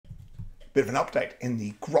Bit of an update in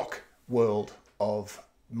the Groq world of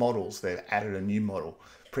models. They've added a new model.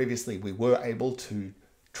 Previously, we were able to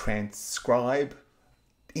transcribe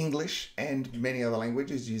English and many other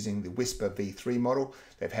languages using the Whisper v3 model.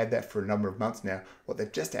 They've had that for a number of months now. What they've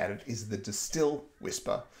just added is the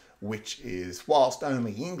distil-wisper, which is, whilst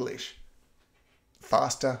only English,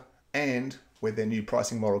 faster, and with their new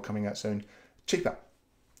pricing model coming out soon, cheaper.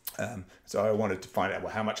 So I wanted to find out,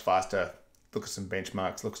 well, how much faster, look at some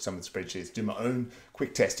benchmarks, look at some of the spreadsheets, do my own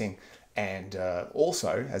quick testing. And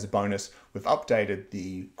also, as a bonus, we've updated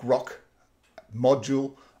the Groq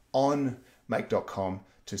module on make.com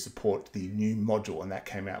to support the new module, and that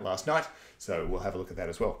came out last night. So we'll have a look at that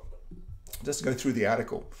as well. Just to go through the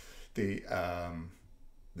article, the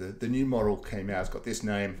new model came out. It's got this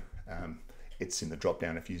name. It's in the drop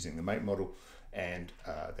down if using the make model, and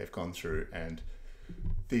they've gone through and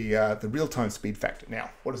the real-time speed factor. Now,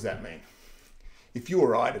 what does that mean? If you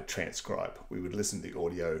or I to transcribe, we would listen to the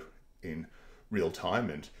audio in real time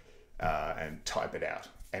and type it out.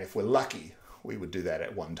 And if we're lucky, we would do that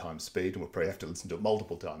at 1 time speed, and we'll probably have to listen to it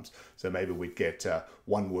multiple times. So maybe we'd get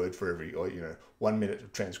 1 word for every, or 1 minute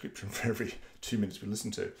of transcription for every 2 minutes we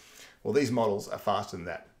listen to. Well, these models are faster than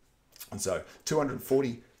that. And so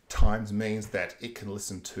 240 times means that it can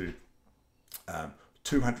listen to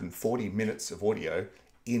 240 minutes of audio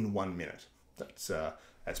in 1 minute.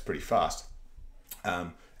 That's pretty fast.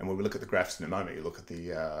 And when we look at the graphs in a moment, you look at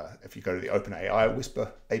the, if you go to the OpenAI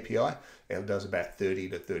Whisper API, it does about 30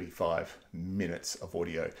 to 35 minutes of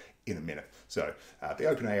audio in a minute. So the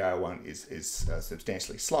OpenAI one is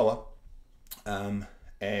substantially slower.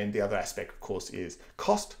 And the other aspect, of course, is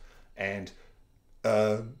cost and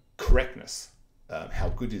correctness. How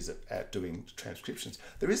good is it at doing transcriptions?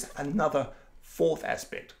 There is another 4th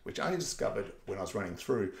aspect, which I only discovered when I was running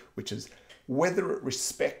through, which is whether it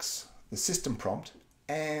respects the system prompt,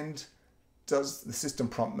 and does the system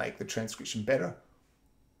prompt make the transcription better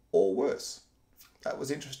or worse? That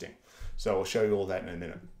was interesting. So I'll show you all that in a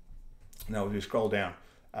minute. Now, if you scroll down,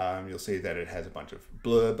 you'll see that it has a bunch of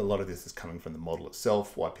blurb. A lot of this is coming from the model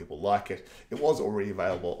itself, why people like it. It was already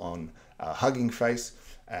available on Hugging Face,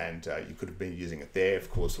 and you could have been using it there.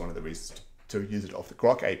 Of course, one of the reasons to use it off the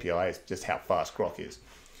Groq API is just how fast Groq is.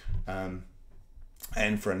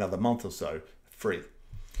 And for another month or so, free.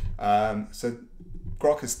 So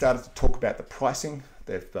Groq has started to talk about the pricing.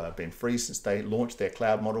 They've been free since they launched their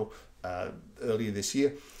cloud model earlier this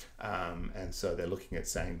year. And so they're looking at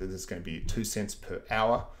saying that there's going to be 2 cents per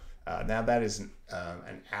hour. Now that is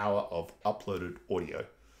an hour of uploaded audio.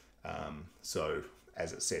 So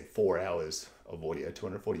as it said, 4 hours of audio,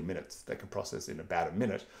 240 minutes, they can process in about a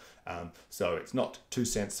minute. So it's not 2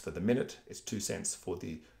 cents for the minute, it's 2 cents for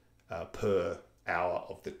the per hour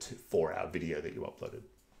of the 4-hour video that you uploaded,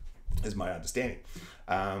 is my understanding.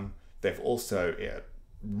 They've also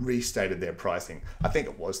restated their pricing. I think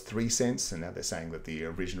it was 3 cents, and now they're saying that the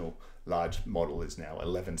original large model is now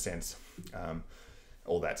 11 cents.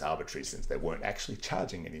 All that's arbitrary since they weren't actually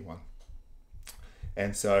charging anyone.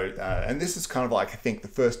 And so, and this is kind of like, I think, the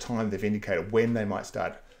first time they've indicated when they might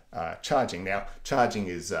start charging. Now, charging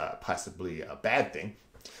is possibly a bad thing,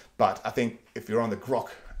 but I think if you're on the Groq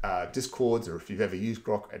Discords, or if you've ever used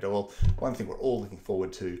Groq at all, one thing we're all looking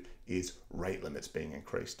forward to is rate limits being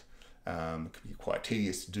increased. It can be quite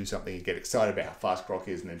tedious to do something, you get excited about how fast Groq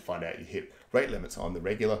is, and then find out you hit rate limits on the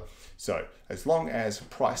regular. So as long as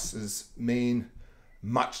prices mean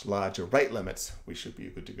much larger rate limits, we should be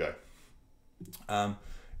good to go.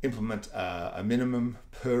 Implement a minimum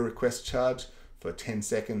per request charge for 10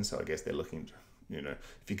 seconds. So I guess they're looking,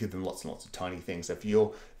 if you give them lots and lots of tiny things, if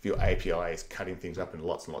your API is cutting things up into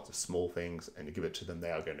lots and lots of small things and you give it to them,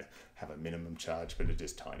 they are going to have a minimum charge, but it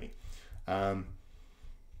is tiny.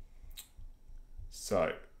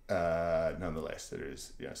 Nonetheless, there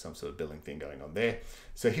is some sort of billing thing going on there.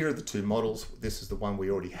 So here are the 2 models. This is the one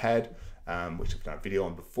we already had, which I've done a video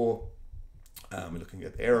on before. We're looking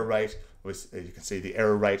at the error rate. As you can see, the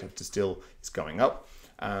error rate of Distil is going up,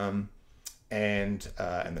 and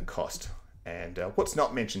the cost. And what's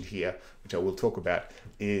not mentioned here, which I will talk about,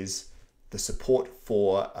 is the support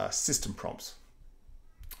for system prompts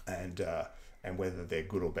and whether they're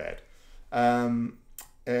good or bad.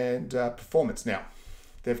 And performance. Now,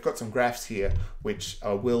 they've got some graphs here, which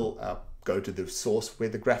will go to the source where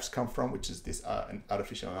the graphs come from, which is this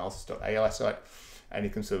artificialanalysis.ai site, and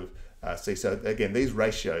you can sort of see. So again, these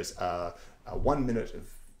ratios are 1 minute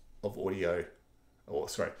of audio,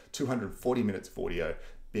 240 minutes of audio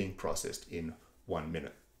being processed in 1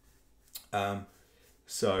 minute.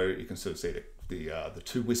 So you can sort of see the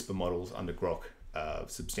 2 Whisper models under Groq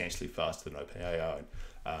substantially faster than OpenAI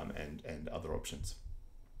and other options.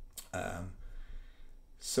 Then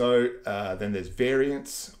there's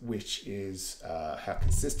variance, which is how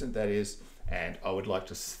consistent that is. And I would like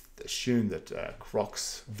to assume that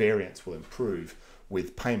Grok's variance will improve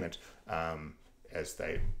with payment as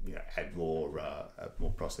they add more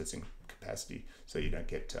processing capacity, so you don't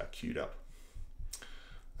get queued up.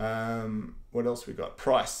 What else we got?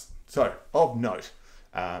 Price. So of note,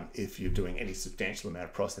 if you're doing any substantial amount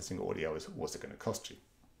of processing audio, what's it going to cost you?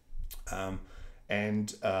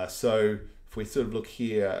 So if we sort of look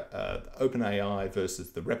here, OpenAI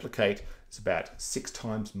versus the Replicate, it's about 6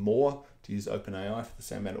 times more to use OpenAI for the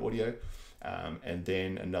same amount of audio, and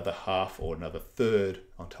then another half or another third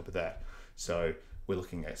on top of that. So we're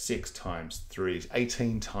looking at 6 times 3,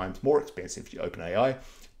 18 times more expensive to OpenAI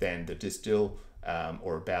than the Distil,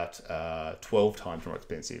 or about 12 times more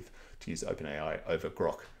expensive to use OpenAI over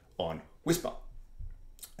Groq on Whisper.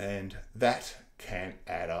 And that can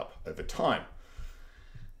add up over time.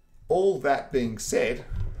 All that being said,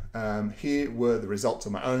 here were the results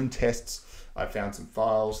of my own tests. I found some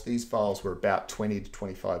files. These files were about 20 to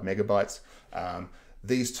 25 megabytes.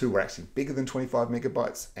 These two were actually bigger than 25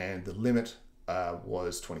 megabytes, and the limit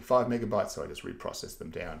was 25 megabytes, so I just reprocessed them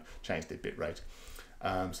down, changed their bit rate,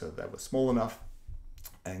 so they were small enough,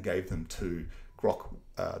 and gave them to Groq,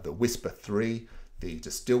 the Whisper 3, the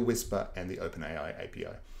distil-wisper, and the OpenAI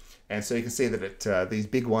API. And so you can see that these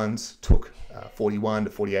big ones took 41 to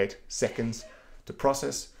 48 seconds to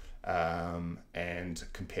process, and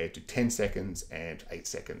compared to 10 seconds and 8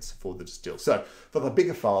 seconds for the distil. So for the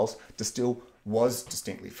bigger files, distil was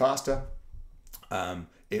distinctly faster.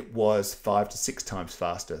 It was 5 to 6 times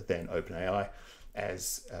faster than OpenAI,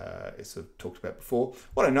 as sort of talked about before.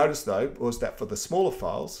 What I noticed though was that for the smaller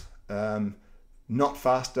files, not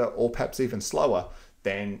faster or perhaps even slower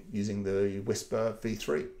than using the Whisper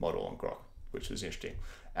v3 model on Groq, which was interesting.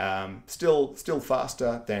 Still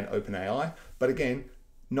faster than OpenAI, but again,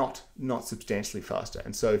 not substantially faster.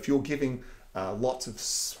 And so if you're giving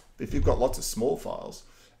if you've got lots of small files,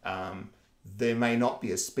 there may not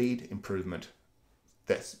be a speed improvement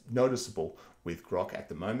that's noticeable with Groq at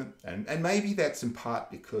the moment. And maybe that's in part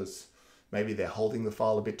because maybe they're holding the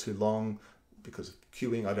file a bit too long because of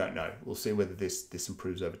queuing. I don't know. We'll see whether this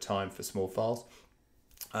improves over time for small files.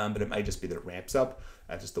 But it may just be that it ramps up,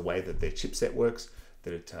 just the way that their chipset works,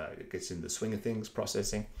 that it gets in the swing of things,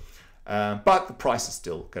 processing. But the price is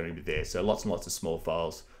still going to be there. So lots and lots of small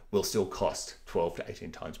files will still cost 12 to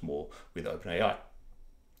 18 times more with OpenAI.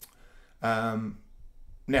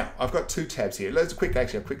 Now, I've got 2 tabs here.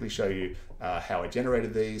 I'll quickly show you how I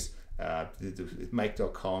generated these.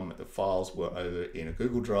 Make.com, the files were over in a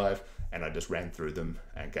Google Drive, and I just ran through them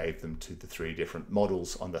and gave them to the 3 different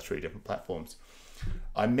models on the 3 different platforms.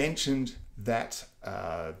 I mentioned that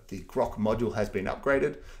the Groq module has been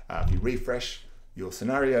upgraded. If you refresh your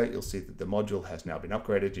scenario, you'll see that the module has now been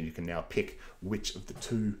upgraded, and you can now pick which of the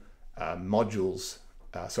 2 models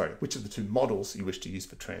you wish to use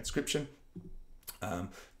for transcription.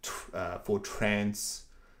 For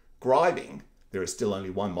transcribing, there is still only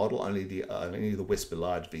one model. Only the Whisper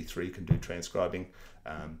Large v3 can do transcribing,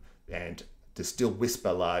 and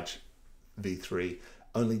distil-wisper Large v3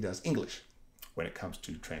 only does English when it comes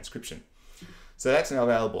to transcription. So that's now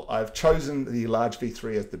available. I've chosen the Large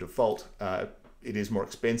v3 as the default. It is more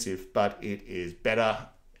expensive, but it is better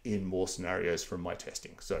in more scenarios from my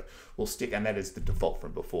testing. So we'll stick, and that is the default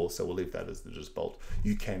from before, so we'll leave that as the default.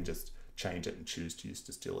 You can just change it and choose to use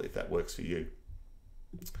distil if that works for you.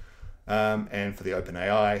 And for the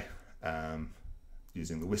OpenAI,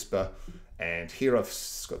 using the Whisper, and here I've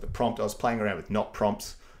got the prompt. I was playing around with not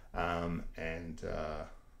prompts, and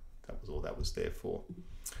that was all that was there for.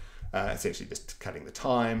 Essentially just cutting the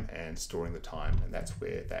time and storing the time, and that's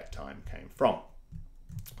where that time came from.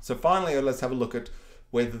 So finally, let's have a look at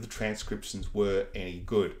whether the transcriptions were any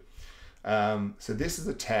good. So this is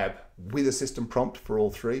a tab with a system prompt for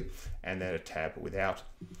all 3, and then a tab without.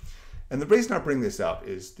 And the reason I bring this up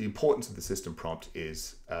is the importance of the system prompt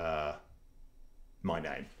is my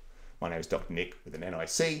name. My name is Dr. Nic with an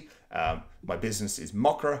NIC. My business is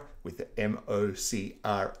Mocra with the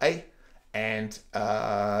MOCRA. And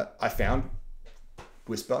I found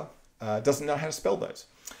Whisper doesn't know how to spell those.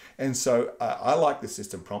 And so I like the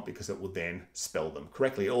system prompt because it will then spell them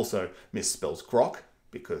correctly. It also misspells Groq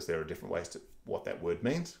because there are different ways to what that word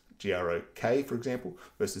means. G-R-O-K, for example,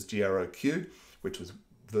 versus G-R-O-Q, which was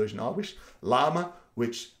version I wish. Llama,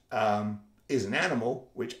 which is an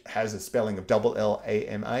animal, which has a spelling of double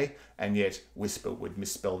L-A-M-A, and yet Whisper would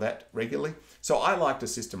misspell that regularly. So I liked a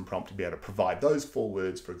system prompt to be able to provide those 4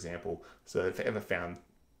 words, for example, so if I ever found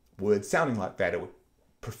words sounding like that, it would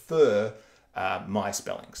prefer my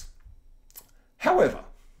spellings. However,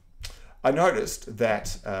 I noticed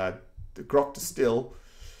that the Groq Distill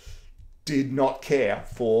did not care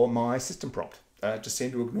for my system prompt. Just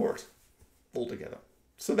seemed to ignore it altogether.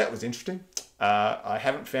 So that was interesting. I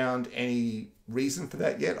haven't found any reason for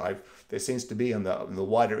that yet. There seems to be on the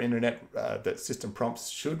wider internet that system prompts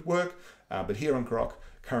should work, but here on Groq,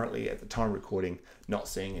 currently at the time of recording, not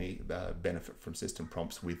seeing any benefit from system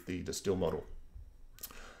prompts with the Distill model.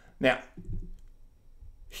 Now,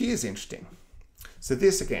 here's interesting. So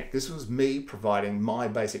this was me providing my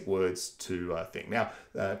basic words to thing. Now,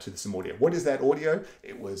 to some audio. What is that audio?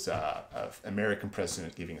 It was an American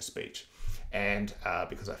president giving a speech, and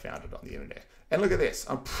because I found it on the internet. And look at this.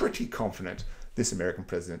 I'm pretty confident this American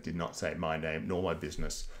president did not say my name nor my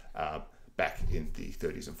business back in the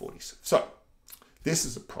 30s and 40s. So this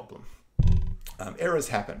is a problem. Errors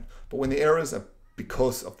happen, but when the errors are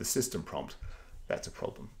because of the system prompt, that's a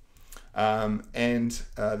problem.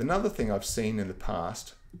 Another thing I've seen in the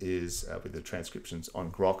past is with the transcriptions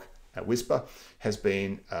on Groq at Whisper has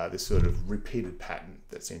been this sort of repeated pattern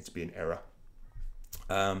that seems to be an error.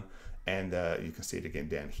 You can see it again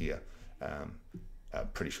down here. I'm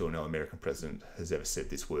pretty sure no American president has ever said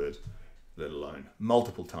this word, let alone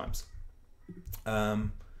multiple times.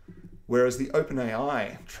 Whereas the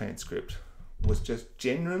OpenAI transcript was just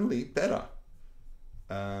genuinely better.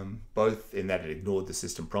 Both in that it ignored the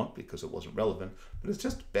system prompt because it wasn't relevant, but it's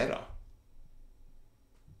just better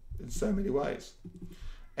in so many ways.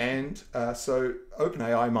 And so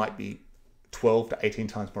OpenAI might be 12 to 18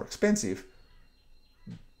 times more expensive,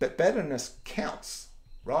 but betterness counts,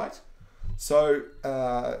 right? So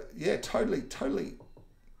yeah, totally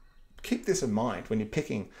keep this in mind when you're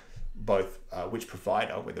picking both which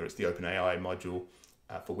provider, whether it's the OpenAI module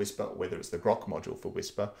for Whisper, or whether it's the Groq module for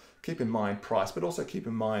Whisper. Keep in mind price, but also keep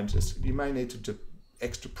in mind just you may need to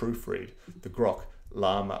extra proofread the Groq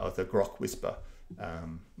Llama or the Groq Whisper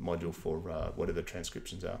module for whatever the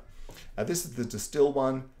transcriptions are. This is the Distill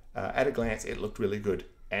one. At a glance, it looked really good,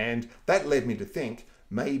 and that led me to think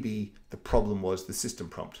maybe the problem was the system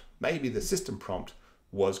prompt. Maybe the system prompt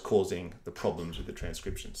was causing the problems with the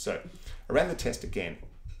transcription. So I ran the test again,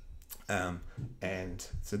 and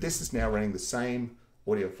so this is now running the same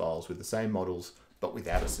audio files with the same models, but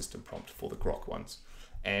without a system prompt for the Groq ones.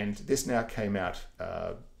 And this now came out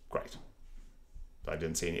great. I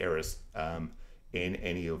didn't see any errors in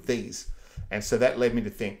any of these. And so that led me to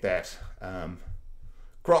think that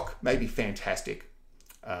Groq may be fantastic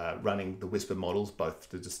running the Whisper models, both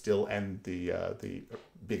the Distill and the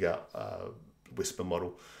bigger Whisper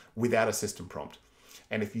model, without a system prompt.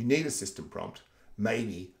 And if you need a system prompt,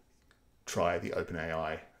 maybe try the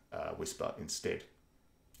OpenAI Whisper instead.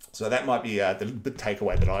 So that might be the big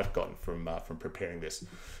takeaway that I've gotten from preparing this.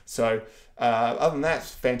 So other than that,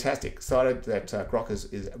 fantastic. Excited that Groq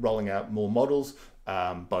is rolling out more models.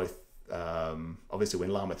 Both obviously when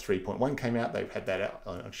Llama 3.1 came out, they've had that out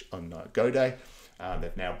on Go Day.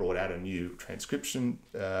 They've now brought out a new transcription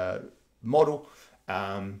model.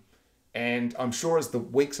 And I'm sure as the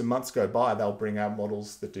weeks and months go by, they'll bring out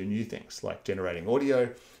models that do new things like generating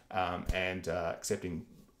audio and accepting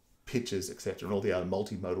pictures, etc., and all the other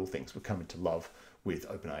multimodal things we're coming to love with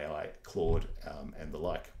OpenAI, Claude, and the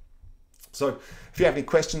like. So if you have any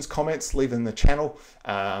questions, comments, leave them in the channel.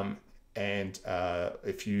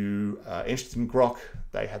 If you are interested in Groq,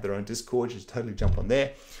 they have their own Discord. You just totally jump on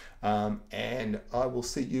there. And I will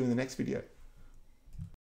see you in the next video.